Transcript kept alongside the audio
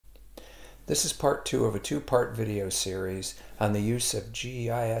This is part 2 of a 2-part video series on the use of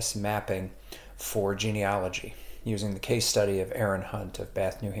GIS mapping for genealogy, using the case study of Aaron Hunt of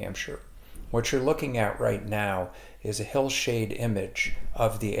Bath, New Hampshire. What you're looking at right now is a hillshade image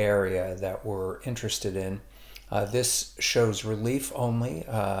of the area that we're interested in. This shows relief only.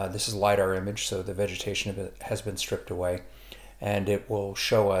 This is a LiDAR image, so the vegetation of it has been stripped away, and it will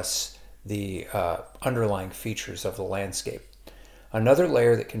show us the underlying features of the landscape. Another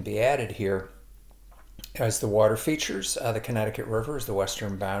layer that can be added here is the water features. The Connecticut River is the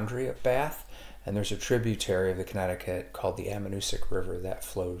western boundary of Bath, and there's a tributary of the Connecticut called the Ammonoosuc River that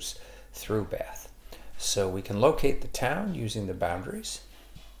flows through Bath. So we can locate the town using the boundaries,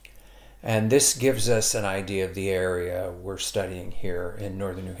 and this gives us an idea of the area we're studying here in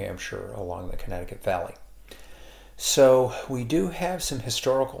northern New Hampshire along the Connecticut Valley. So we do have some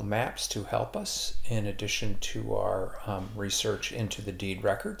historical maps to help us in addition to our research into the deed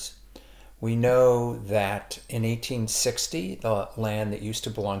records. We know that in 1860, the land that used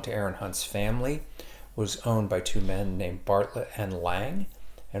to belong to Aaron Hunt's family was owned by two men named Bartlett and Lang,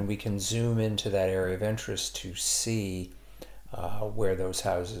 and we can zoom into that area of interest to see where those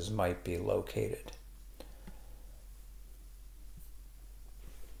houses might be located.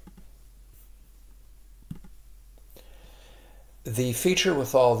 The feature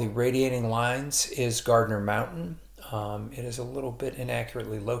with all the radiating lines is Gardner Mountain. It is a little bit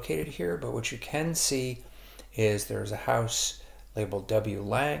inaccurately located here, but what you can see is there's a house labeled W.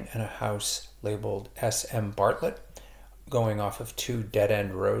 Lang and a house labeled S.M. Bartlett going off of two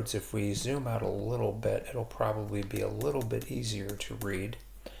dead-end roads. If we zoom out a little bit, it'll probably be a little bit easier to read.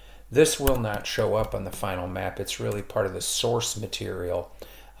 This will not show up on the final map. It's really part of the source material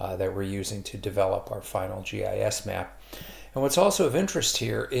that we're using to develop our final GIS map. And what's also of interest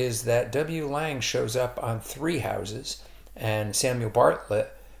here is that W. Lang shows up on 3 houses and Samuel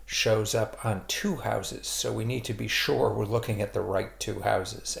Bartlett shows up on 2 houses. So we need to be sure we're looking at the right 2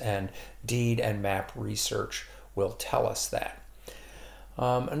 houses, and deed and map research will tell us that.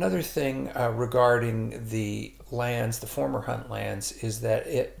 Another thing regarding the lands, the former Hunt lands, is that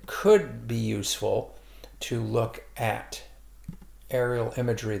it could be useful to look at aerial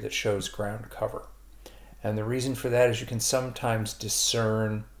imagery that shows ground cover. And the reason for that is you can sometimes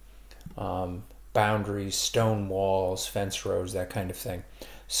discern boundaries, stone walls, fence rows, that kind of thing.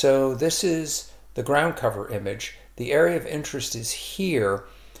 So this is the ground cover image. The area of interest is here,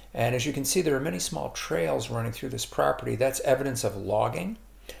 and as you can see, there are many small trails running through this property. That's evidence of logging.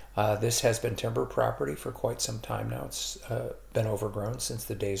 This has been timber property for quite some time now. It's been overgrown since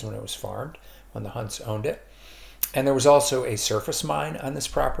the days when it was farmed, when the Hunts owned it. And there was also a surface mine on this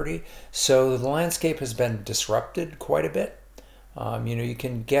property, so the landscape has been disrupted quite a bit. You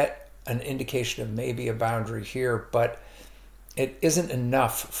can get an indication of maybe a boundary here, but it isn't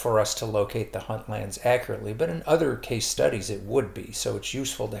enough for us to locate the Hunt lands accurately, but in other case studies it would be, so it's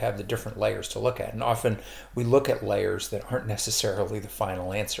useful to have the different layers to look at. And often we look at layers that aren't necessarily the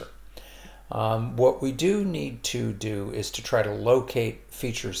final answer. What we do need to do is to try to locate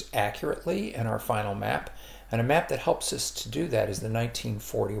features accurately in our final map. And a map that helps us to do that is the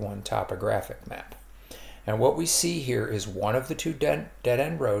 1941 topographic map. And what we see here is one of the 2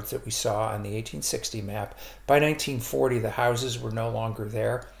 dead-end roads that we saw on the 1860 map. By 1940, the houses were no longer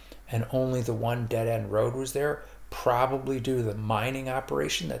there, and only the one dead-end road was there, probably due to the mining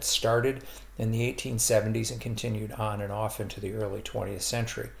operation that started in the 1870s and continued on and off into the early 20th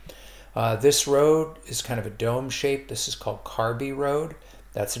century. This road is kind of a dome shape. This is called Carby Road.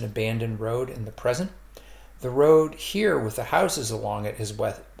 That's an abandoned road in the present. The road here with the houses along it is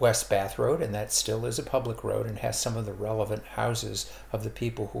West Bath Road, and that still is a public road and has some of the relevant houses of the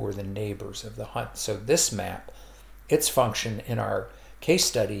people who were the neighbors of the Hunt. So this map, its function in our case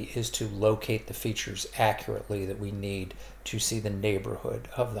study is to locate the features accurately that we need to see the neighborhood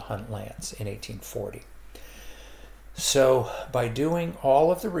of the Hunt lands in 1840. So by doing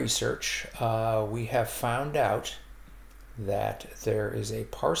all of the research, we have found out that there is a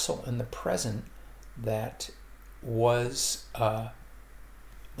parcel in the present that was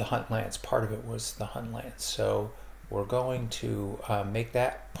the Hunt lands. Part of it was the Hunt lands. So we're going to make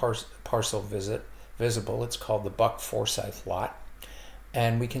that parcel visible. It's called the Buck Forsyth lot.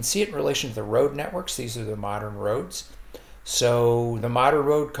 And we can see it in relation to the road networks. These are the modern roads. So the modern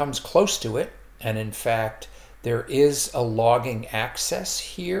road comes close to it, and in fact there is a logging access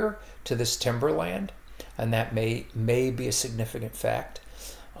here to this timberland, and that may be a significant fact.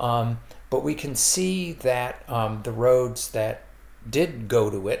 But we can see that the roads that did go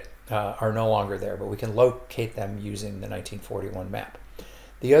to it are no longer there, but we can locate them using the 1941 map.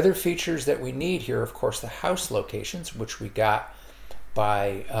 The other features that we need here, of course, the house locations, which we got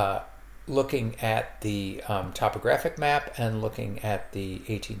by looking at the topographic map and looking at the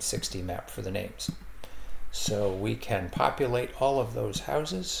 1860 map for the names. So we can populate all of those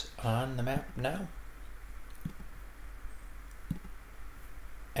houses on the map now.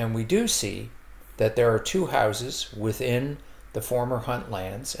 And we do see that there are two houses within the former Hunt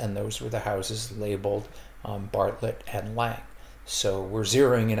lands, and those were the houses labeled Bartlett and Lang. So we're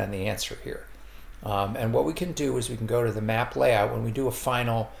zeroing in on the answer here. And what we can do is we can go to the map layout. When we do a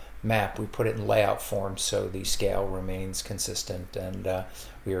final map, we put it in layout form so the scale remains consistent, and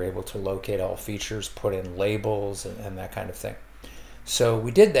we are able to locate all features, put in labels, and that kind of thing. So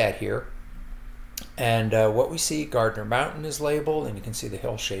we did that here. And what we see, Gardner Mountain is labeled, and you can see the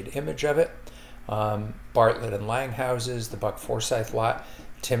hillshade image of it. Bartlett and Lang houses, the Buck Forsyth lot.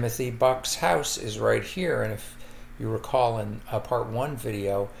 Timothy Buck's house is right here, and if you recall in a part 1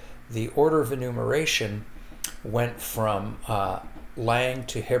 video, the order of enumeration went from Lang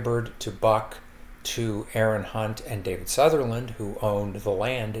to Hibbard to Buck to Aaron Hunt and David Sutherland, who owned the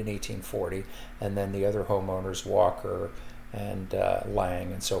land in 1840, and then the other homeowners, Walker and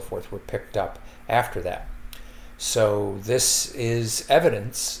Lang and so forth, were picked up after that. So this is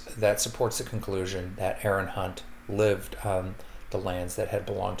evidence that supports the conclusion that Aaron Hunt lived on the lands that had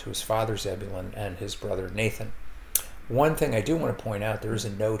belonged to his father Zebulun and his brother Nathan. One thing I do want to point out, there is a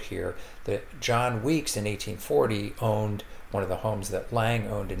note here that John Weeks in 1840 owned one of the homes that Lang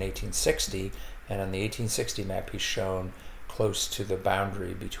owned in 1860, and on the 1860 map he's shown close to the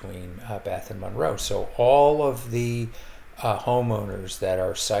boundary between Bath and Monroe. So all of the homeowners that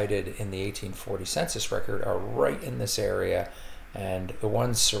are cited in the 1840 census record are right in this area, and the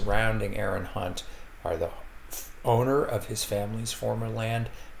ones surrounding Aaron Hunt are the owner of his family's former land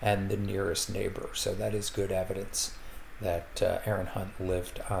and the nearest neighbor. So that is good evidence that Aaron Hunt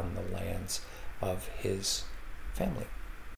lived on the lands of his family.